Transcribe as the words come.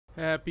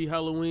Happy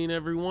Halloween,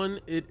 everyone.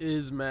 It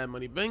is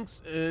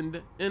MadMoneyBanks,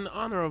 and in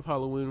honor of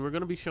Halloween, we're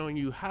going to be showing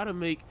you how to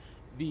make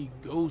the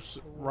Ghost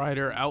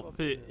Rider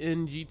outfit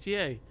in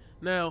GTA.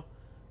 Now,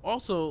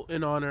 also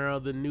in honor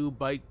of the new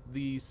bike,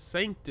 the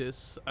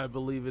Sanctus, I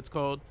believe it's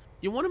called,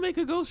 you want to make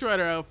a Ghost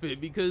Rider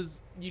outfit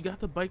because you got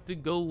the bike to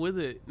go with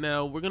it.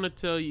 Now, we're going to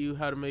tell you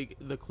how to make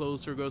the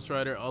clothes for Ghost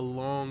Rider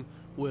along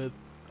with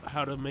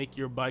how to make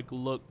your bike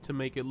look to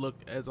make it look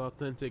as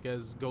authentic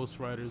as Ghost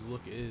Rider's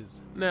look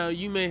is. Now,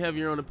 you may have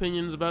your own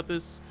opinions about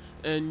this,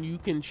 and you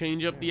can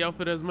change up the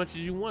outfit as much as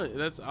you want.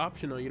 That's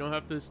optional. You don't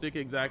have to stick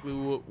exactly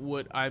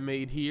what I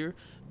made here.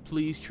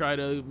 Please try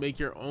to make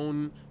your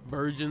own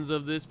versions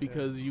of this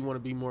because you want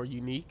to be more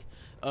unique.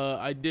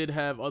 I did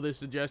have other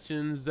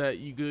suggestions that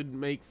you could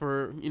make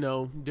for, you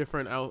know,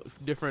 different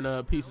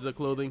pieces of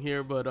clothing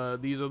here,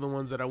 but these are the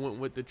ones that I went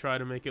with to try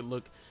to make it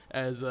look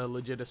as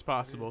legit as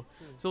possible.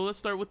 So let's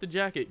start with the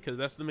jacket because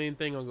that's the main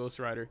thing on Ghost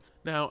Rider.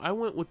 Now, I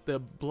went with the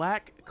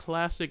black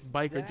classic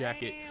biker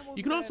jacket.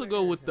 You can also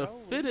go with the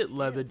fitted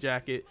leather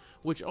jacket,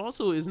 which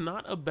also is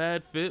not a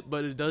bad fit,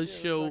 but it does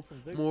show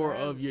more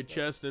of your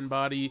chest and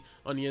body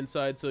on the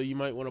inside, so you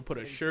might want to put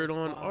a shirt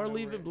on or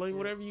leave it blank,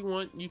 whatever you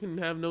want. You can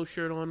have no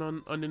shirt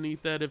on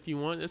underneath that if you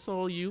want. It's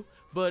all you.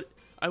 But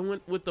I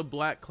went with the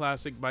black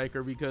classic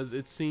biker because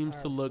it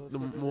seems to look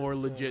more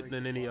legit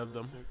than any of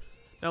them.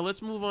 Now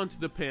let's move on to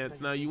the pants.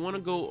 Now you want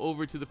to go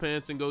over to the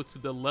pants and go to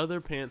the leather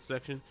pants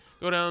section.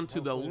 Go down to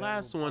the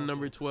last one,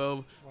 number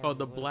 12, called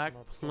the black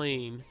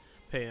plain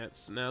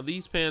pants. Now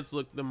these pants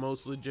look the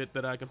most legit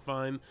that I can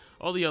find.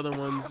 All the other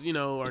ones, you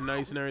know, are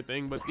nice and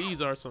everything, but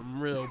these are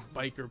some real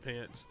biker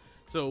pants.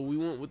 So we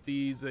went with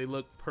these. They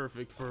look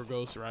perfect for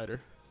Ghost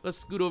Rider. Let's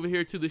scoot over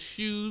here to the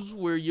shoes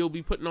where you'll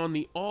be putting on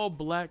the all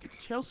black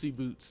Chelsea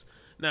boots.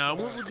 Now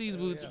I went with these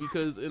boots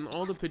because in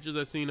all the pictures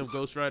I've seen of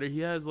Ghost Rider,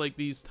 he has like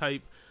these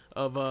type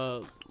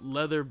of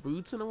leather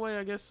boots in a way,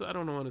 I guess. I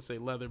don't want to say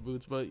leather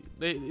boots, but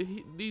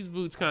these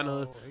boots kind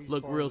of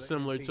look real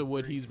similar to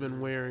what he's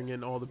been wearing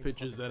in all the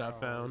pictures that I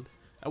found.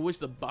 I wish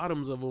the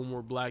bottoms of them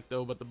were black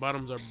though, but the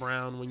bottoms are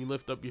brown. When you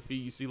lift up your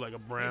feet, you see like a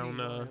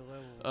brown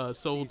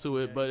sole to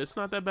it, but it's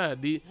not that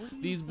bad.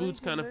 These boots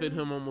kind of fit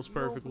him almost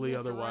perfectly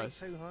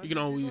otherwise. You can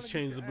always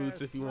change the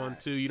boots if you want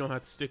to. You don't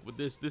have to stick with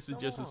this. This is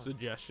just a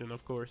suggestion,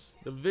 of course.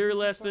 The very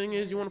last thing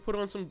is you want to put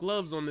on some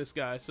gloves on this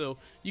guy. So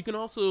you can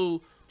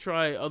also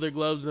try other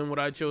gloves than what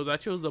I chose. I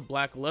chose the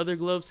black leather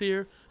gloves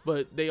here,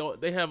 but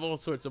they have all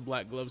sorts of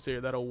black gloves here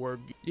that'll work.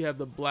 You have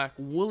the black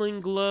woolen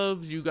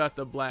gloves, you got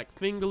the black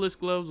fingerless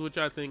gloves, which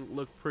I think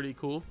look pretty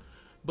cool,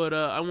 but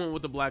I went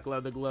with the black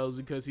leather gloves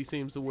because he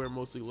seems to wear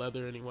mostly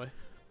leather anyway.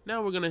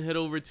 Now we're gonna head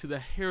over to the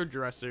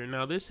hairdresser.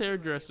 Now this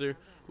hairdresser,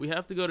 we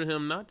have to go to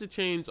him not to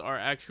change our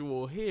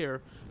actual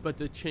hair, but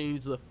to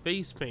change the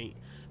face paint.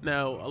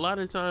 Now a lot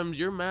of times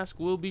your mask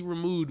will be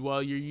removed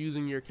while you're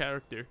using your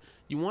character.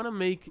 You want to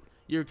make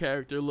your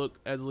character look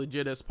as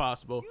legit as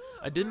possible.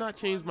 I did not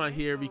change my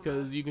hair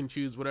because you can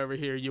choose whatever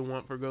hair you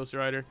want for Ghost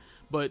Rider,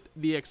 but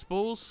the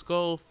exposed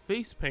skull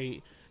face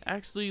paint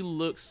actually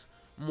looks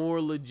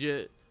more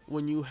legit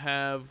when you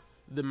have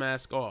the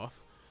mask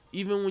off.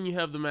 Even when you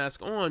have the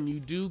mask on, you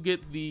do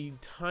get the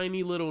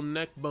tiny little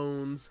neck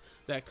bones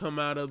that come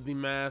out of the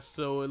mask,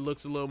 so it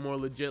looks a little more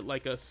legit,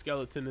 like a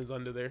skeleton is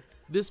under there.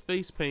 This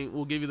face paint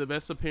will give you the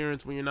best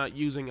appearance when you're not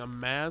using a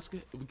mask,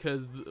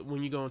 because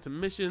when you go into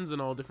missions and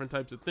all different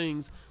types of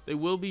things, they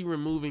will be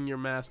removing your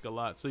mask a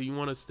lot, so you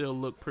want to still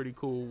look pretty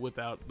cool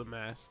without the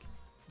mask.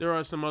 There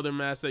are some other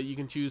masks that you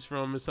can choose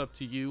from. It's up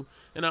to you.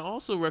 And I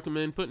also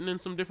recommend putting in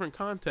some different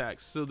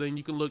contacts so then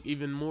you can look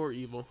even more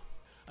evil.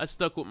 I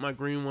stuck with my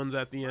green ones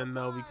at the end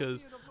though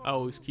because I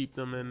always keep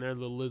them in. They're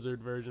the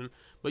lizard version.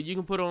 But you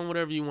can put on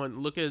whatever you want.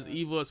 Look as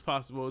evil as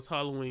possible. It's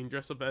Halloween.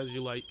 Dress up as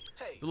you like.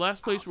 The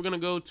last place we're going to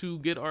go to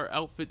get our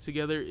outfit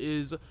together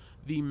is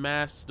the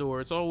mask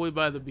store. It's all the way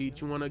by the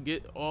beach. You want to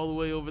get all the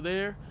way over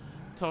there,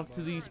 talk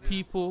to these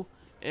people,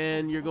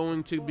 and you're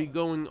going to be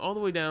going all the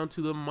way down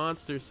to the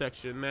monster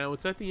section. Now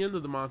it's at the end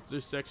of the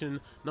monster section,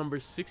 number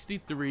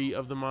 63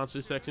 of the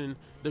monster section,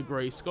 the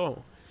gray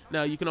skull.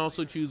 Now you can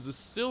also choose the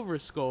silver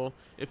skull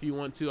if you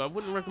want to. I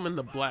wouldn't recommend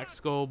the black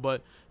skull,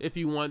 but if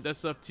you want,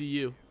 that's up to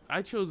you.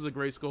 I chose the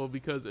gray skull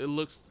because it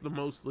looks the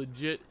most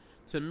legit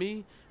to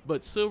me,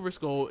 but silver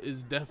skull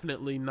is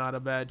definitely not a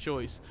bad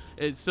choice.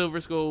 Silver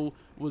skull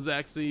was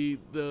actually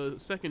the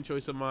second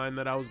choice of mine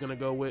that I was gonna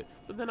go with,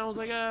 but then I was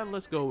like,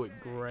 let's go with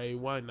gray,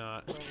 why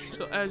not?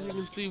 So as you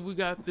can see, we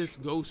got this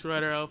Ghost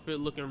Rider outfit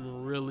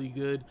looking really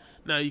good.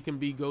 Now you can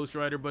be Ghost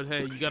Rider, but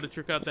hey, you gotta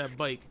trick out that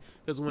bike,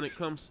 because when it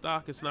comes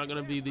stock, it's not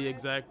gonna be the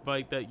exact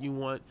bike that you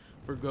want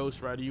for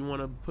Ghost Rider. You want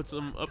to put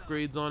some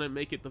upgrades on it,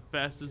 make it the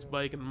fastest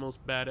bike and the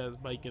most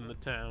badass bike in the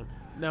town.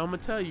 Now I'm gonna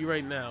tell you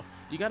right now,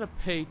 you gotta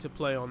pay to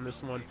play on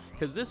this one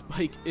because this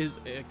bike is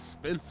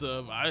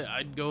expensive.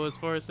 I'd go as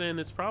far as saying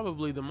it's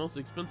probably the most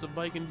expensive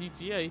bike in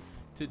GTA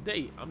to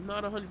date. I'm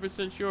not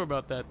 100% sure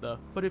about that though.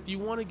 But if you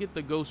want to get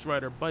the Ghost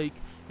Rider bike,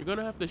 you're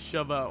gonna have to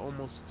shove out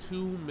almost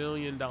 $2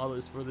 million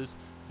for this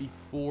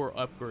before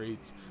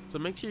upgrades. So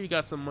make sure you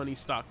got some money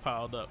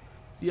stockpiled up.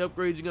 The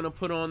upgrades you're gonna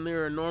put on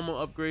there are normal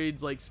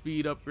upgrades like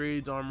speed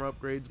upgrades, armor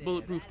upgrades,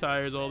 bulletproof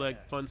tires, all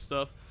that fun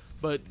stuff.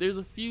 But there's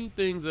a few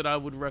things that I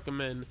would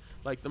recommend,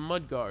 like the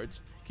mud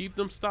guards. Keep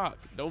them stock.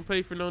 Don't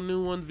pay for no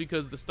new ones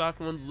because the stock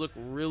ones look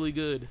really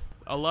good.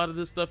 A lot of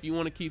this stuff you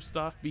want to keep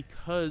stock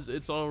because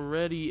it's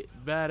already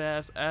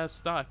badass as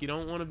stock. You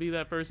don't want to be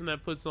that person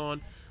that puts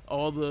on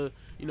all the,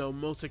 you know,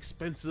 most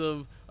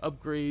expensive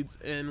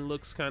upgrades and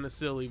looks kind of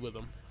silly with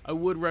them. I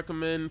would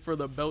recommend for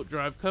the belt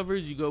drive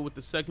covers, you go with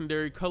the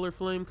secondary color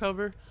flame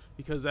cover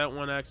because that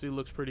one actually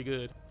looks pretty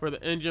good. For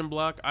the engine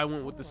block, I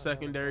went with the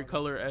secondary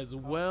color as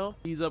well.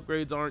 These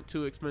upgrades aren't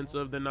too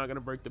expensive. They're not going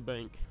to break the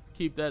bank.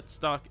 Keep that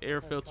stock air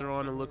filter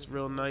on. It looks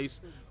real nice,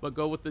 but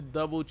go with the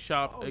double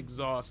chop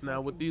exhaust. Now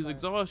with these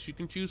exhausts, you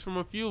can choose from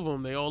a few of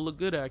them. They all look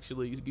good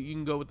actually. You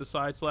can go with the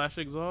side slash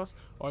exhaust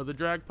or the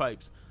drag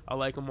pipes. I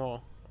like them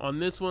all. On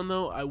this one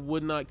though, I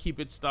would not keep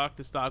it stock.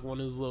 The stock one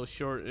is a little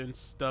short and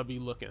stubby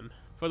looking.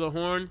 For the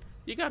horn,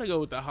 you gotta go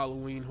with the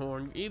Halloween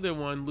horn. Either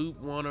one, loop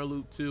 1 or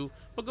loop 2,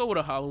 but go with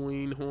a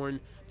Halloween horn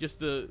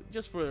just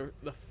for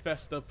the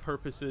festive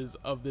purposes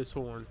of this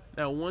horn.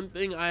 Now, one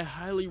thing I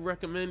highly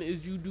recommend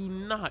is you do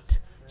not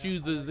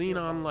choose the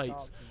xenon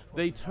lights.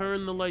 They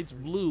turn the lights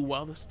blue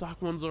while the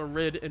stock ones are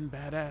red and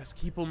badass.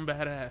 Keep them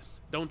badass.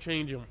 Don't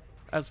change them.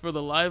 As for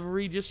the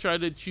livery, just try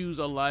to choose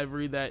a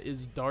livery that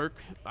is dark.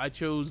 I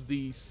chose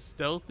the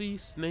Stealthy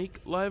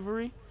Snake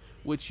livery,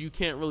 which you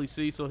can't really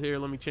see, so here,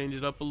 let me change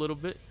it up a little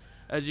bit.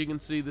 As you can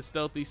see, the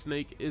Stealthy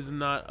Snake is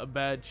not a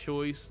bad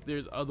choice.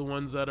 There's other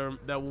ones that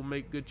will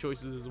make good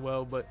choices as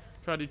well, but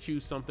try to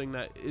choose something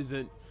that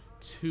isn't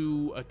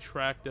too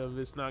attractive.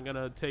 It's not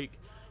gonna take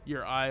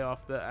your eye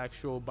off the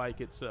actual bike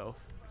itself.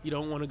 You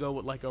don't want to go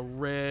with like a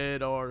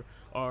red or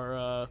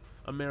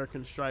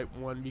American stripe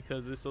one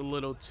because it's a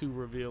little too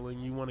revealing.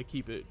 You want to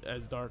keep it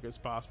as dark as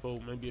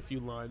possible, maybe a few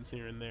lines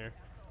here and there.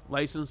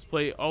 License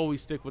plate,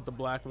 always stick with the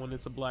black one.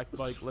 It's a black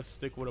bike. Let's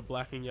stick with a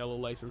black and yellow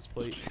license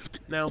plate.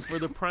 Now for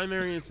the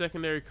primary and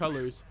secondary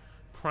colors,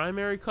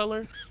 primary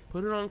color,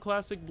 put it on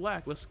classic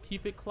black. Let's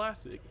keep it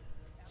classic.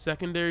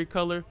 Secondary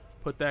color,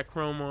 put that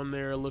chrome on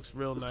there. It looks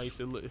real nice.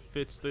 It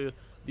fits the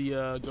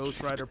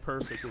Ghost Rider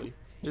perfectly.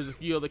 There's a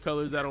few other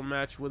colors that'll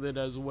match with it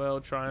as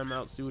well. Try them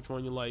out, see which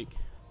one you like.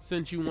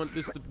 Since you want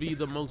this to be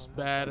the most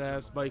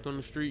badass bike on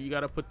the street, you got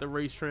to put the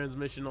race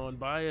transmission on.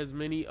 Buy as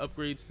many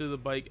upgrades to the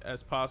bike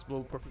as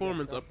possible.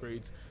 Performance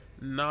upgrades,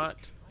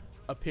 not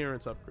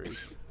appearance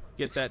upgrades.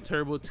 Get that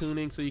turbo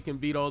tuning so you can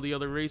beat all the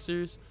other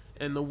racers.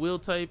 And the wheel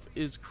type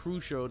is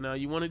crucial. Now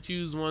you want to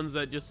choose ones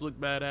that just look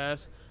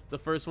badass. The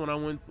first one I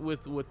went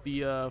with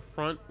the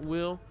front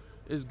wheel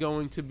is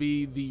going to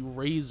be the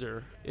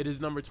Razor. It is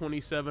number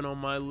 27 on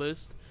my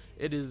list.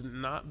 It is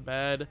not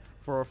bad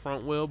for a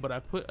front wheel, but I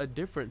put a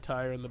different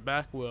tire in the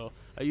back wheel.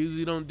 I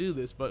usually don't do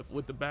this, but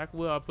with the back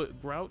wheel I put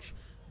Grouch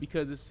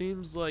because it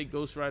seems like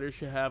Ghost Rider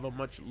should have a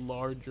much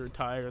larger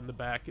tire in the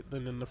back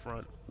than in the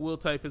front. Wheel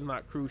type is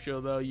not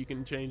crucial though. You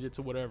can change it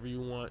to whatever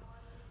you want.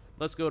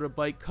 Let's go to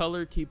bike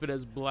color. Keep it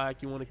as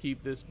black. You want to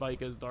keep this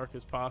bike as dark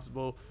as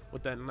possible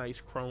with that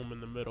nice chrome in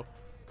the middle.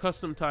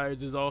 Custom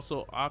tires is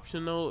also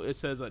optional. It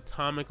says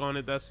atomic on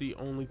it. That's the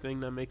only thing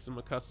that makes them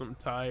a custom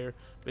tire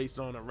based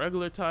on a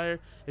regular tire.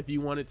 If you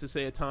wanted to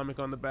say atomic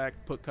on the back,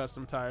 put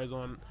custom tires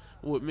on.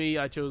 With me,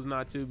 I chose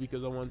not to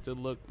because I wanted to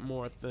look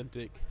more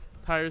authentic.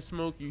 Tire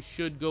smoke, you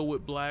should go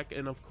with black,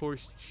 and of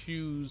course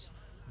choose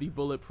the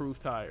bulletproof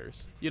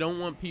tires. You don't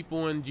want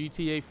people in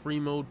GTA free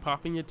mode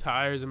popping your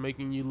tires and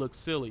making you look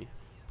silly.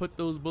 Put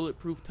those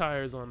bulletproof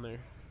tires on there.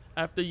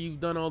 After you've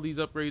done all these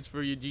upgrades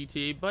for your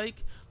GTA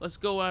bike, let's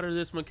go out of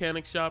this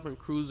mechanic shop and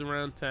cruise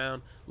around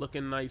town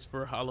looking nice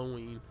for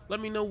Halloween. Let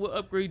me know what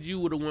upgrades you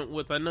would have went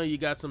with. I know you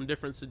got some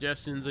different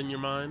suggestions in your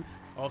mind.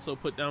 Also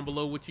put down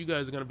below what you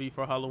guys are going to be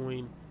for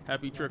Halloween.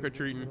 Happy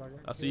trick-or-treating.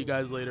 I'll see you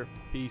guys later.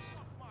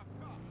 Peace.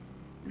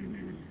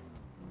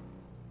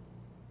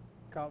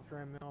 Cops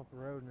ran me off the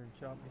road and then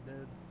shot me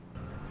dead.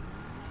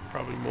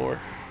 Probably more.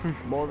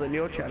 More than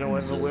your channel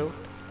ever will.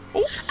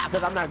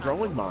 Because I'm not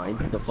growing mine.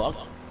 The fuck?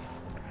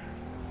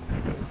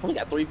 Only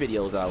got 3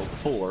 videos out.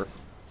 4.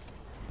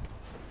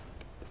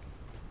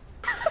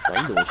 I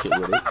ain't doing shit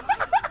with it.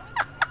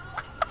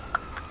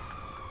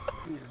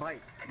 These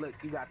bikes. Look,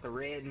 you got the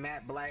red,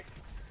 matte black.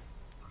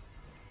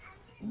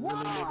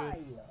 Why?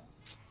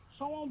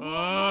 Someone blew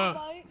up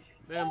my bike.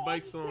 Damn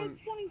bike's on.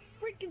 20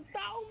 freaking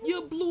thousand.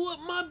 You blew up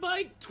my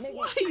bike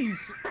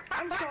twice.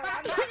 I'm sorry.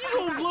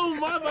 You gonna blow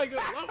my bike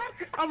up?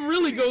 I'm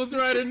really Ghost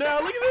Rider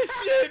now. Look at this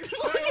shit.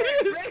 Look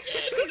at this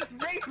shit.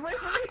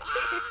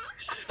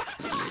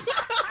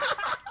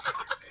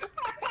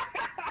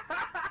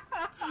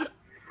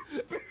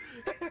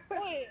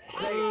 Wait,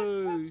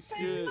 oh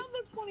shit.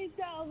 Another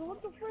 20,000.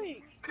 What the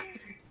freak?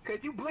 Cause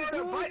you blew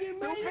up bikes,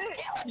 stupid.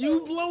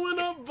 You blowing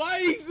up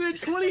bikes? They're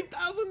 $20,000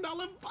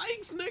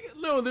 bikes, nigga.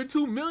 No, they're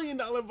 $2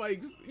 million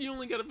bikes. You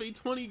only gotta pay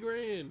 20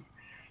 grand.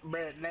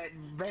 Bruh,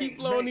 keep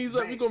blowing these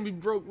up. You're gonna be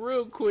broke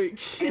real quick.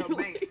 Yo,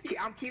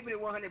 I'm keeping it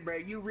 100, bro.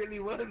 You really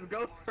was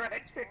Ghost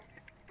Rider.